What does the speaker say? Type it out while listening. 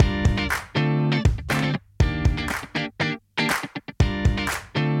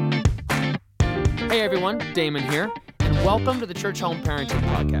Hey everyone, Damon here, and welcome to the Church Home Parenting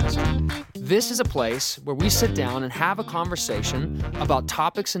Podcast. This is a place where we sit down and have a conversation about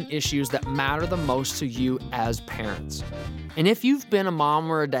topics and issues that matter the most to you as parents. And if you've been a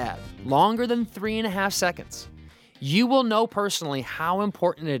mom or a dad longer than 3.5 seconds, you will know personally how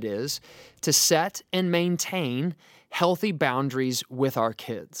important it is to set and maintain healthy boundaries with our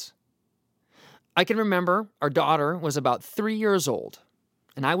kids. I can remember our daughter was about 3 years old,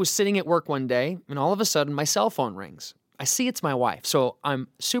 and I was sitting at work one day, and all of a sudden my cell phone rings. I see it's my wife, so I'm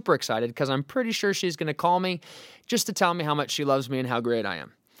super excited because I'm pretty sure she's going to call me just to tell me how much she loves me and how great I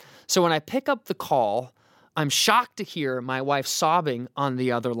am. So when I pick up the call, I'm shocked to hear my wife sobbing on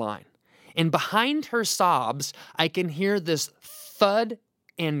the other line. And behind her sobs, I can hear this thud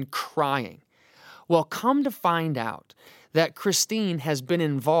and crying. Well, come to find out that Christine has been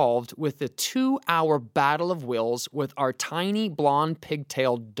involved with the 2-hour battle of wills with our tiny blonde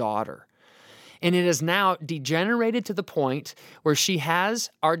pigtailed daughter. And it has now degenerated to the point where she has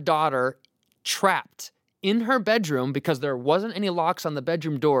our daughter trapped in her bedroom because there wasn't any locks on the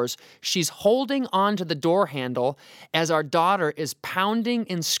bedroom doors. She's holding on to the door handle as our daughter is pounding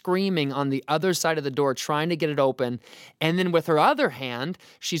and screaming on the other side of the door, trying to get it open. And then with her other hand,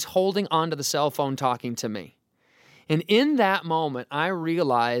 she's holding onto the cell phone talking to me. And in that moment, I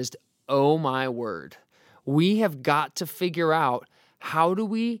realized, oh my word, we have got to figure out how do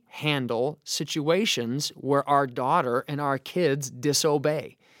we handle situations where our daughter and our kids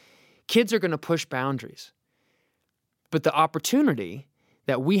disobey. Kids are going to push boundaries. But the opportunity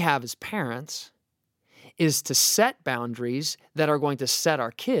that we have as parents is to set boundaries that are going to set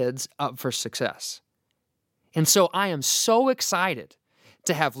our kids up for success. And so I am so excited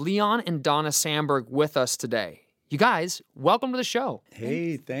to have Leon and Donna Sandberg with us today. You guys, welcome to the show.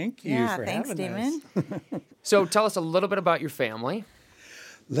 Hey, thank you for having Damon. us. So tell us a little bit about your family.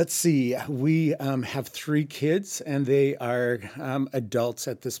 Let's see. We have 3 kids, and they are adults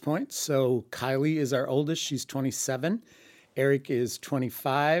at this point. So Kylie is our oldest. She's 27. Eric is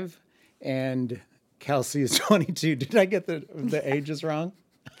 25. And Kelsey is 22. Did I get the ages wrong?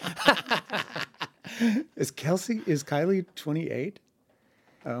 Is Kylie 28?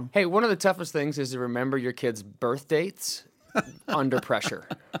 Oh. Hey, one of the toughest things is to remember your kids' birth dates under pressure.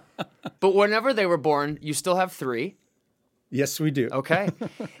 But whenever they were born, you still have 3. Yes, we do. Okay.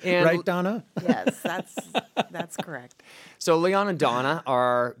 And Right, Donna? Yes, that's correct. So Leon and Donna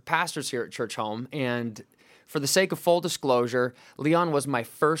are pastors here at Church Home, and for the sake of full disclosure, Leon was my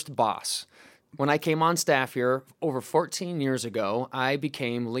first boss. When I came on staff here over 14 years ago, I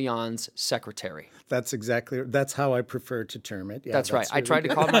became Leon's secretary. That's how I prefer to term it. Yeah, That's right. I really tried to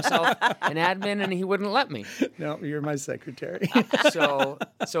good. call myself an admin, and he wouldn't let me. No, you're my secretary. So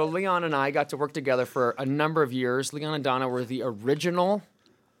Leon and I got to work together for a number of years. Leon and Donna were the original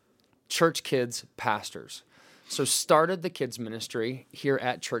church kids pastors. So started the kids ministry here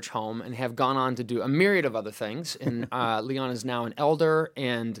at Church Home and have gone on to do a myriad of other things. And Leon is now an elder,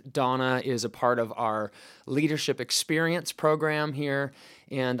 and Donna is a part of our leadership experience program here.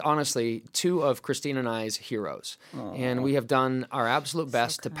 And honestly, 2 of Christine and I's heroes. Aww. And we have done our absolute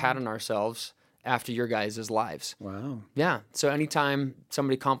best to pattern ourselves after your guys' lives. Wow. Yeah. So anytime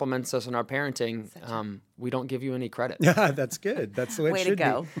somebody compliments us on our parenting, we don't give you any credit. Yeah, that's good. That's the way it should Way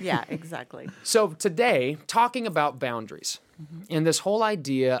to go. be. Yeah, exactly. So today, talking about boundaries and this whole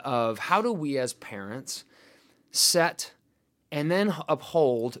idea of how do we as parents set and then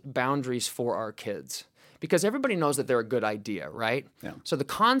uphold boundaries for our kids? Because everybody knows that they're a good idea, right? Yeah. So the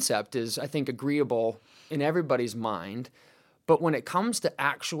concept is, I think, agreeable in everybody's mind. But when it comes to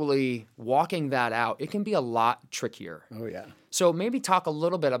actually walking that out, it can be a lot trickier. Oh, yeah. So maybe talk a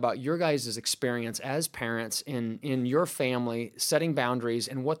little bit about your guys' experience as parents in your family, setting boundaries,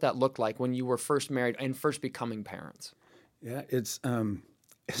 and what that looked like when you were first married and first becoming parents. Yeah, isn't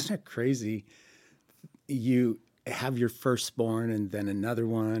it crazy? You have your firstborn and then another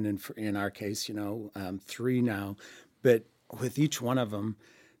one, and in our case, 3 now. But with each one of them,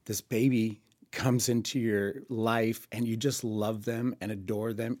 this baby comes into your life and you just love them and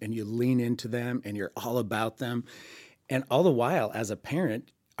adore them and you lean into them and you're all about them. And all the while, as a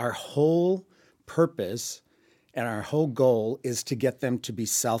parent, our whole purpose and our whole goal is to get them to be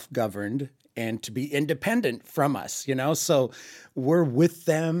self-governed and to be independent from us, So we're with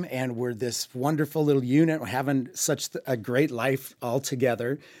them and we're this wonderful little unit. We're having such a great life all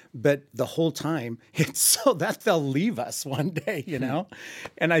together. But the whole time, it's so that they'll leave us one day,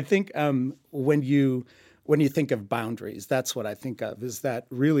 And I think when you think of boundaries, that's what I think of, is that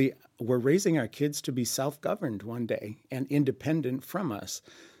really we're raising our kids to be self-governed one day and independent from us.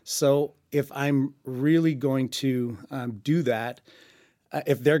 So if I'm really going to do that,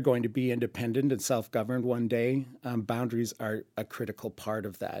 if they're going to be independent and self-governed one day, boundaries are a critical part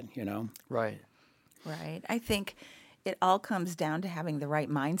of that, you know? Right. Right. I think it all comes down to having the right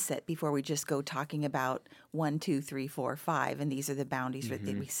mindset before we just go talking about 1, 2, 3, 4, 5, and these are the boundaries that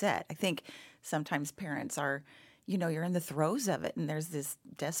we set. I think sometimes parents are, you're in the throes of it and there's this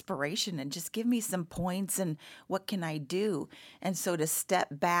desperation and just give me some points and what can I do? And so to step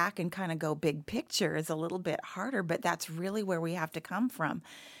back and kind of go big picture is a little bit harder, but that's really where we have to come from.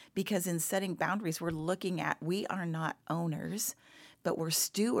 Because in setting boundaries, we're looking at, we are not owners, but we're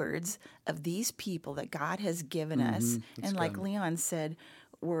stewards of these people that God has given us. And like Leon said,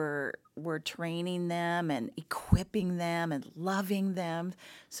 we're training them and equipping them and loving them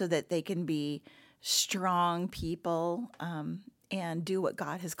so that they can be strong people and do what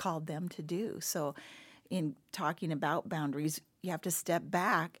God has called them to do. So in talking about boundaries, you have to step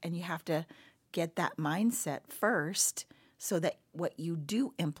back and you have to get that mindset first so that what you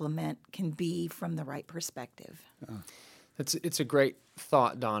do implement can be from the right perspective. It's a great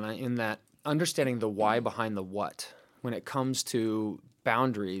thought, Donna, in that understanding the why behind the what when it comes to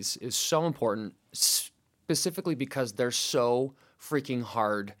boundaries is so important, specifically because they're so freaking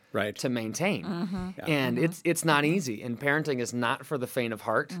hard to maintain. And it's not easy. And parenting is not for the faint of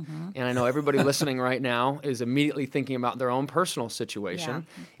heart. And I know everybody listening right now is immediately thinking about their own personal situation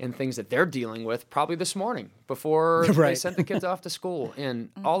and things that they're dealing with probably this morning before they sent the kids off to school. And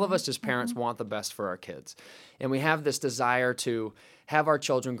all of us as parents want the best for our kids. And we have this desire to have our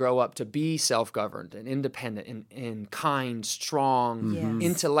children grow up to be self-governed and independent and kind, strong,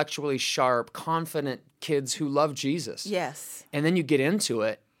 intellectually sharp, confident kids who love Jesus. Yes. And then you get into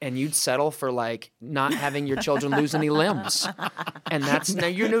it and you'd settle for like not having your children lose any limbs. And that's now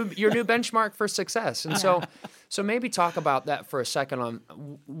your new benchmark for success. And so maybe talk about that for a second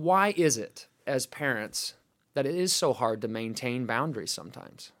on why is it as parents that it is so hard to maintain boundaries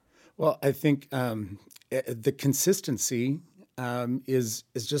sometimes? Well, I think the consistency is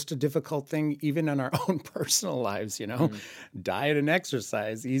just a difficult thing, even in our own personal lives. Diet and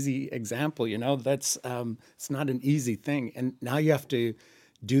exercise, easy example. That's it's not an easy thing, and now you have to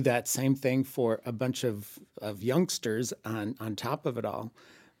do that same thing for a bunch of youngsters on top of it all.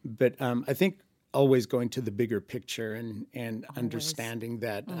 But I think always going to the bigger picture and understanding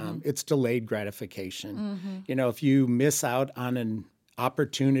that it's delayed gratification. If you miss out on an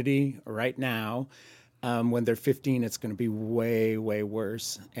opportunity right now, when they're 15, it's going to be way, way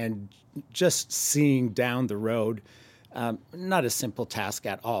worse. And just seeing down the road, not a simple task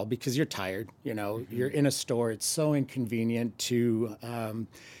at all because you're tired. You're in a store. It's so inconvenient to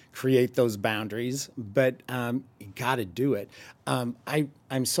create those boundaries, but you got to do it.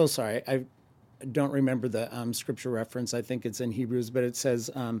 I'm so sorry. I don't remember the scripture reference. I think it's in Hebrews, but it says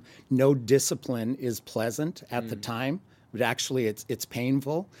no discipline is pleasant at the time, but actually it's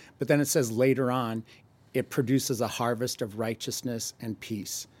painful. But then it says later on, it produces a harvest of righteousness and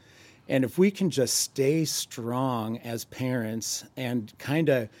peace. And if we can just stay strong as parents and kind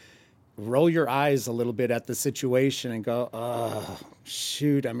of roll your eyes a little bit at the situation and go, oh,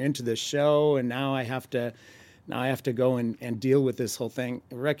 shoot, I'm into this show and now I have to go and deal with this whole thing,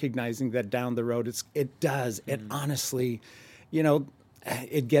 recognizing that down the road it honestly,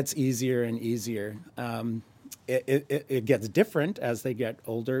 it gets easier and easier. It gets different as they get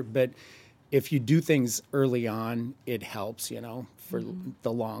older, but if you do things early on, it helps, for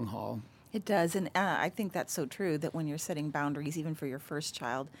the long haul. It does. And I think that's so true that when you're setting boundaries, even for your first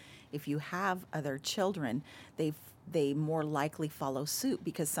child, if you have other children, they more likely follow suit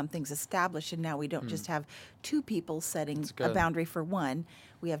because something's established. And now we don't just have two people setting a boundary for one.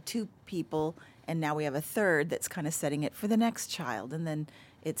 We have two people, and now we have a third that's kind of setting it for the next child. And then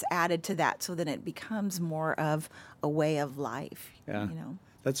it's added to that so that it becomes more of a way of life,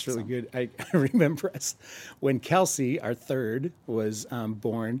 That's really good. I remember when Kelsey, our third, was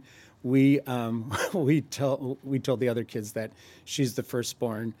born. We told the other kids that she's the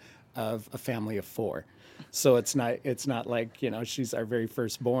firstborn of a family of 4. So it's not like she's our very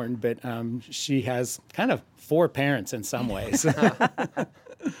firstborn, but she has kind of 4 parents in some ways.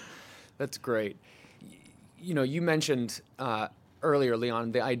 That's great. You mentioned earlier,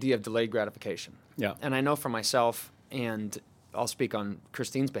 Leon, the idea of delayed gratification. Yeah. And I know for myself, and I'll speak on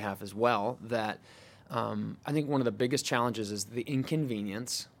Christine's behalf as well, that I think one of the biggest challenges is the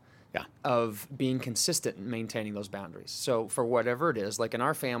inconvenience of being consistent in maintaining those boundaries. So for whatever it is, like in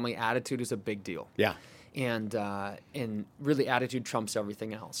our family, attitude is a big deal. Yeah. And really attitude trumps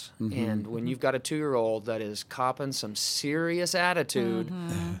everything else. And when you've got a 2-year-old that is copping some serious attitude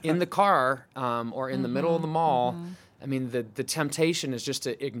in the car or in the middle of the mall, I mean, the temptation is just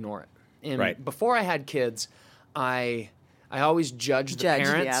to ignore it. And before I had kids, I I always judged the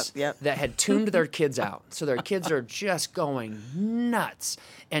parents yep. that had tuned their kids out. So their kids are just going nuts.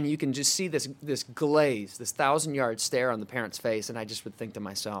 And you can just see this glaze, this 1,000-yard stare on the parent's face. And I just would think to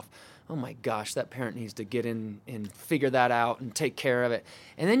myself, oh my gosh, that parent needs to get in and figure that out and take care of it.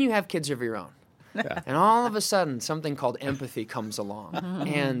 And then you have kids of your own. Yeah. And all of a sudden, something called empathy comes along.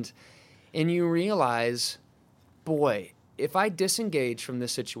 And you realize, boy, if I disengage from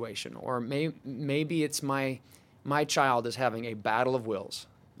this situation, or maybe it's my child is having a battle of wills,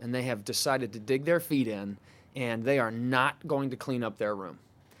 and they have decided to dig their feet in, and they are not going to clean up their room.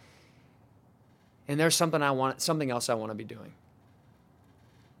 And there's something else I want to be doing.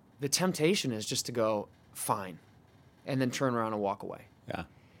 The temptation is just to go, fine, and then turn around and walk away. Yeah.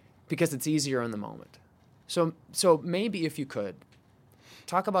 Because it's easier in the moment. So maybe if you could,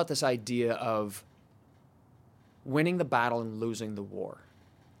 talk about this idea of winning the battle and losing the war.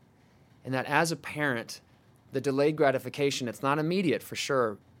 And that as a parent, the delayed gratification, it's not immediate for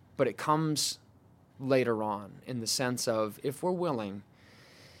sure, but it comes later on in the sense of if we're willing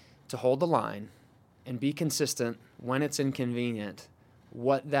to hold the line and be consistent when it's inconvenient,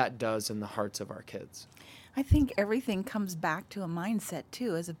 what that does in the hearts of our kids. I think everything comes back to a mindset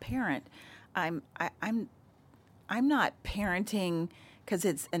too. As a parent, I'm not parenting because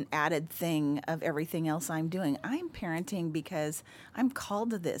it's an added thing of everything else I'm doing. I'm parenting because I'm called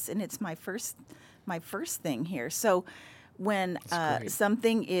to this, and it's my first thing here. So when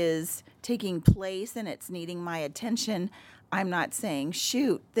something is taking place and it's needing my attention, I'm not saying,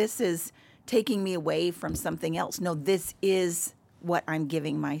 shoot, this is taking me away from something else. No, this is what I'm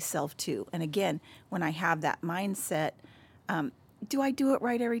giving myself to. And again, when I have that mindset, do I do it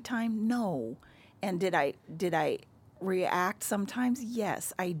right every time? No. And did I react sometimes?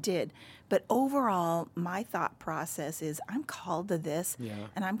 Yes, I did. But overall, my thought process is I'm called to this,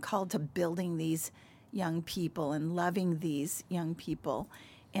 and I'm called to building these young people and loving these young people.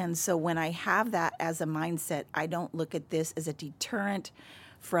 And so when I have that as a mindset, I don't look at this as a deterrent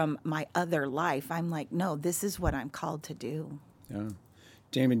from my other life. I'm like, no, this is what I'm called to do. Yeah.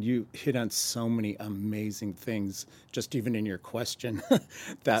 Damon, you hit on so many amazing things, just even in your question,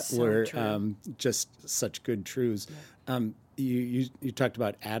 that So were just such good truths. Yeah. You talked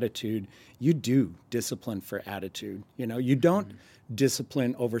about attitude. You do discipline for attitude. You don't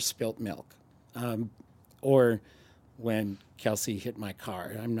discipline over spilt milk, or when Kelsey hit my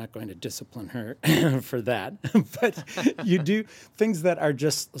car. I'm not going to discipline her for that. But you do things that are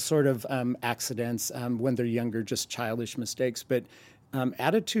just sort of accidents when they're younger, just childish mistakes. But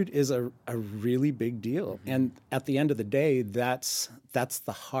attitude is a really big deal. And at the end of the day, that's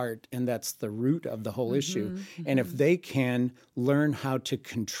the heart and that's the root of the whole issue. And if they can learn how to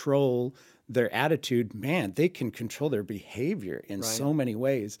control their attitude, man, they can control their behavior in so many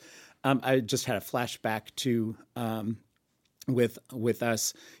ways. I just had a flashback to with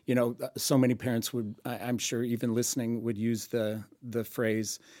us. So many parents would, I'm sure, even listening, would use the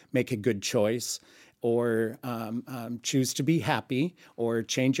phrase "make a good choice," or choose to be happy, or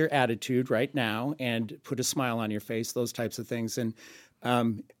change your attitude right now and put a smile on your face. Those types of things. And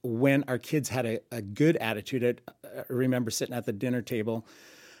when our kids had a good attitude, I remember sitting at the dinner table,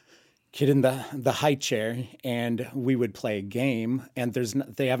 kid in the high chair, and we would play a game, and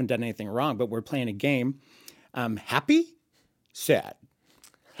they haven't done anything wrong, but we're playing a game. Happy, sad.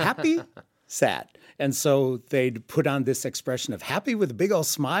 Happy, sad. And so they'd put on this expression of happy with a big old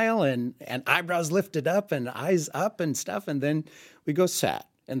smile and eyebrows lifted up and eyes up and stuff, and then we go sad.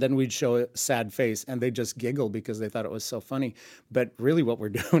 And then we'd show a sad face, and they just giggle because they thought it was so funny. But really what we're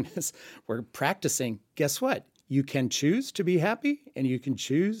doing is we're practicing. Guess what? You can choose to be happy, and you can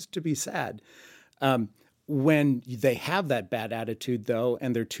choose to be sad. When they have that bad attitude, though,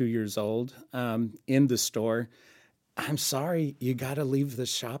 and they're 2 years old in the store, I'm sorry, you got to leave the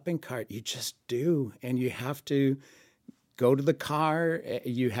shopping cart. You just do. And you have to go to the car.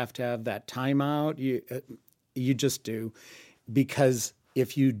 You have to have that timeout. You just do. Because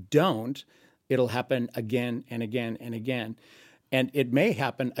if you don't, it'll happen again and again and again. And it may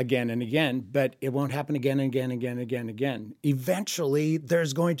happen again and again, but it won't happen again and again and again and again and again. Eventually,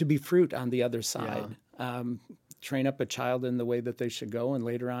 there's going to be fruit on the other side. Yeah. Train up a child in the way that they should go, and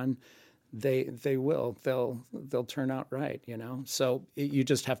later on, they will. They'll turn out right, So you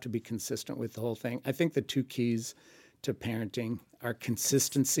just have to be consistent with the whole thing. I think the two keys to parenting are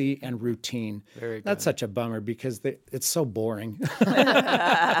consistency and routine. Very good. That's such a bummer because it's so boring.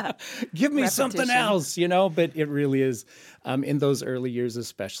 Give me something else, but it really is, in those early years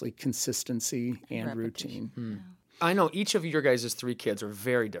especially, consistency and routine. Yeah. I know each of your guys' 3 kids are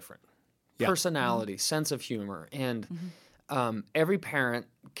very different. Yeah. Personality, sense of humor, and every parent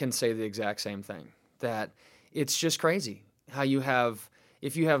can say the exact same thing, that it's just crazy how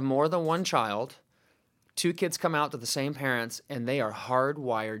if you have more than one child, two kids come out to the same parents and they are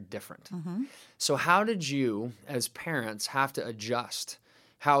hardwired different. So how did you, as parents, have to adjust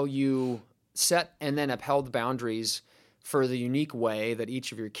how you set and then upheld boundaries for the unique way that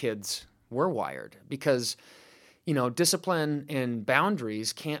each of your kids were wired? Because, discipline and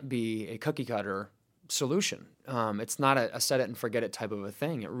boundaries can't be a cookie cutter solution. It's not a set it and forget it type of a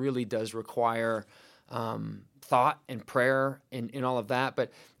thing. It really does require thought and prayer and all of that.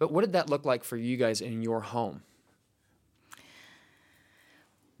 But what did that look like for you guys in your home?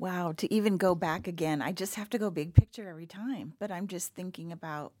 Wow, to even go back again, I just have to go big picture every time. But I'm just thinking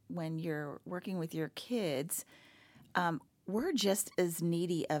about when you're working with your kids, we're just as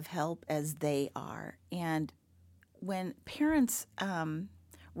needy of help as they are. And when parents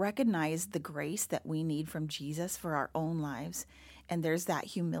recognize the grace that we need from Jesus for our own lives, and there's that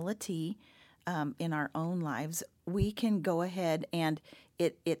humility in our own lives, we can go ahead and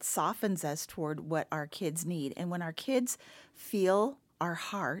it softens us toward what our kids need. And when our kids feel our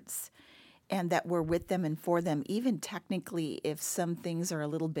hearts and that we're with them and for them, even technically if some things are a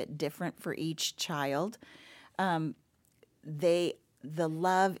little bit different for each child, the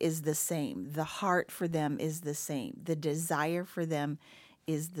love is the same. The heart for them is the same. The desire for them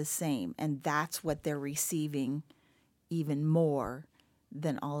is the same. And that's what they're receiving even more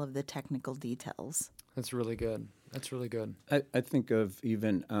than all of the technical details. That's really good. That's really good. I think of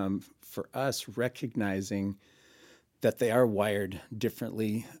even for us recognizing that they are wired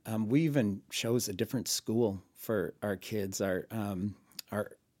differently. We even chose a different school for our kids.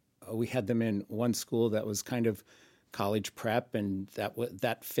 We had them in one school that was kind of college prep, and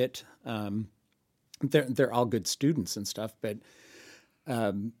that fit. They're all good students and stuff, but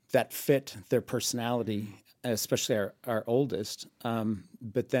that fit their personality, especially our oldest.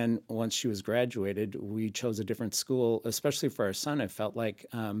 But then once she was graduated, we chose a different school, especially for our son. I felt like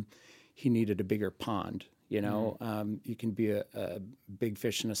he needed a bigger pond. You can be a big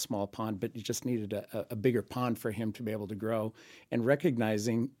fish in a small pond, but you just needed a bigger pond for him to be able to grow. And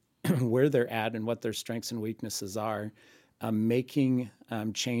recognizing where they're at and what their strengths and weaknesses are, making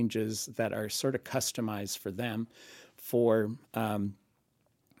changes that are sort of customized for them. For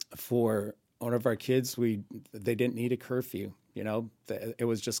one of our kids, they didn't need a curfew. It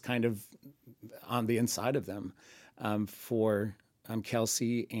was just kind of on the inside of them. For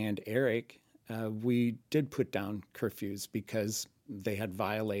Kelsey and Eric, we did put down curfews because they had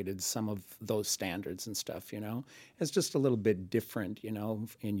violated some of those standards and stuff. It's just a little bit different,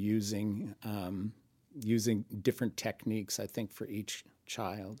 in using different techniques, I think, for each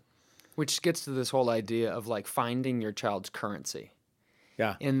child. Which gets to this whole idea of like finding your child's currency.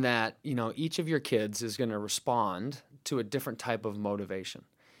 Yeah. In that, each of your kids is going to respond to a different type of motivation.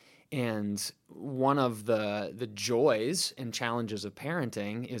 And one of the joys and challenges of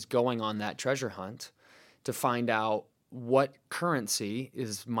parenting is going on that treasure hunt to find out what currency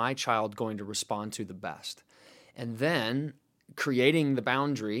is my child going to respond to the best. And then creating the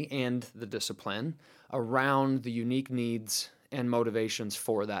boundary and the discipline around the unique needs and motivations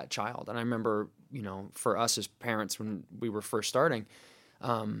for that child. And I remember, for us as parents when we were first starting,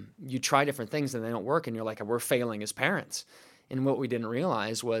 you try different things and they don't work and you're like, we're failing as parents. And what we didn't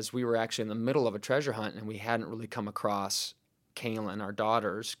realize was we were actually in the middle of a treasure hunt and we hadn't really come across Kaylin, our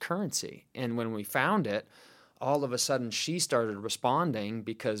daughter's currency. And when we found it, all of a sudden she started responding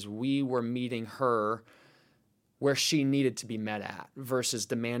because we were meeting her where she needed to be met at versus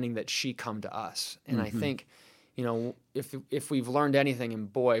demanding that she come to us. And I think, if we've learned anything,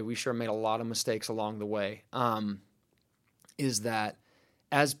 and boy, we sure made a lot of mistakes along the way, is that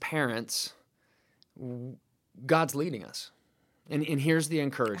as parents, God's leading us. And here's the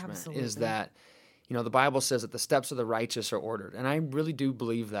encouragement. Absolutely. Is that, the Bible says that the steps of the righteous are ordered. And I really do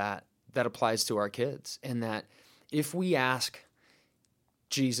believe that applies to our kids. And that if we ask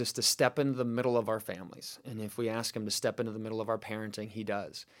Jesus to step into the middle of our families, and if we ask him to step into the middle of our parenting, he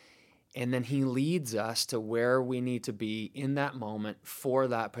does. And then he leads us to where we need to be in that moment for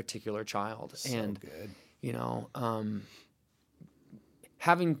that particular child. So and, good.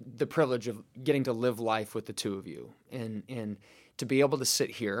 Having the privilege of getting to live life with the two of you and to be able to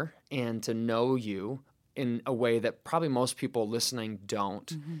sit here and to know you in a way that probably most people listening don't.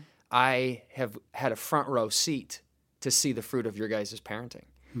 Mm-hmm. I have had a front row seat to see the fruit of your guys' parenting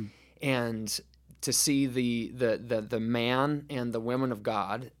and to see the man and the women of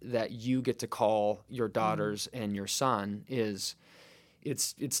God that you get to call your daughters and your son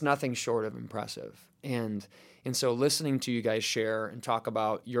it's nothing short of impressive. And so listening to you guys share and talk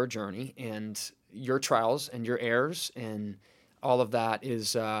about your journey and your trials and your errors and all of that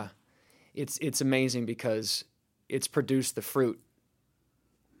is it's amazing because it's produced the fruit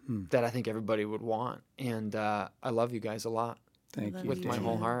that I think everybody would want. And I love you guys a lot. Thank you. With my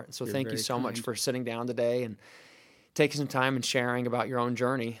whole heart. So You're thank you very so much kind. for sitting down today and taking some time and sharing about your own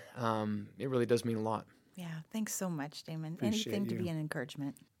journey. It really does mean a lot. Yeah, thanks so much, Damon. Appreciate Anything to you. be an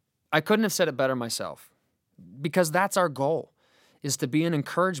encouragement. I couldn't have said it better myself, because that's our goal, is to be an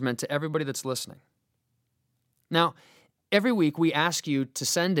encouragement to everybody that's listening. Now, every week we ask you to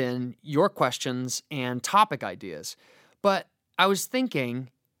send in your questions and topic ideas, but I was thinking,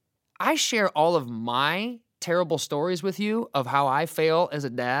 I share all of my terrible stories with you of how I fail as a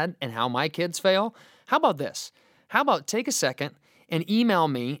dad and how my kids fail. How about this? How about take a second and email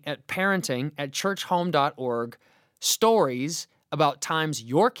me at parenting@churchhome.org stories about times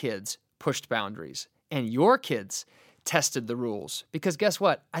your kids pushed boundaries and your kids tested the rules. Because guess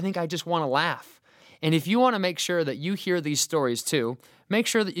what? I think I just want to laugh. And if you want to make sure that you hear these stories too, make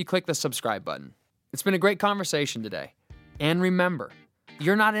sure that you click the subscribe button. It's been a great conversation today. And remember,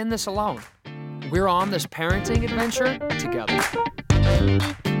 you're not in this alone. We're on this parenting adventure together.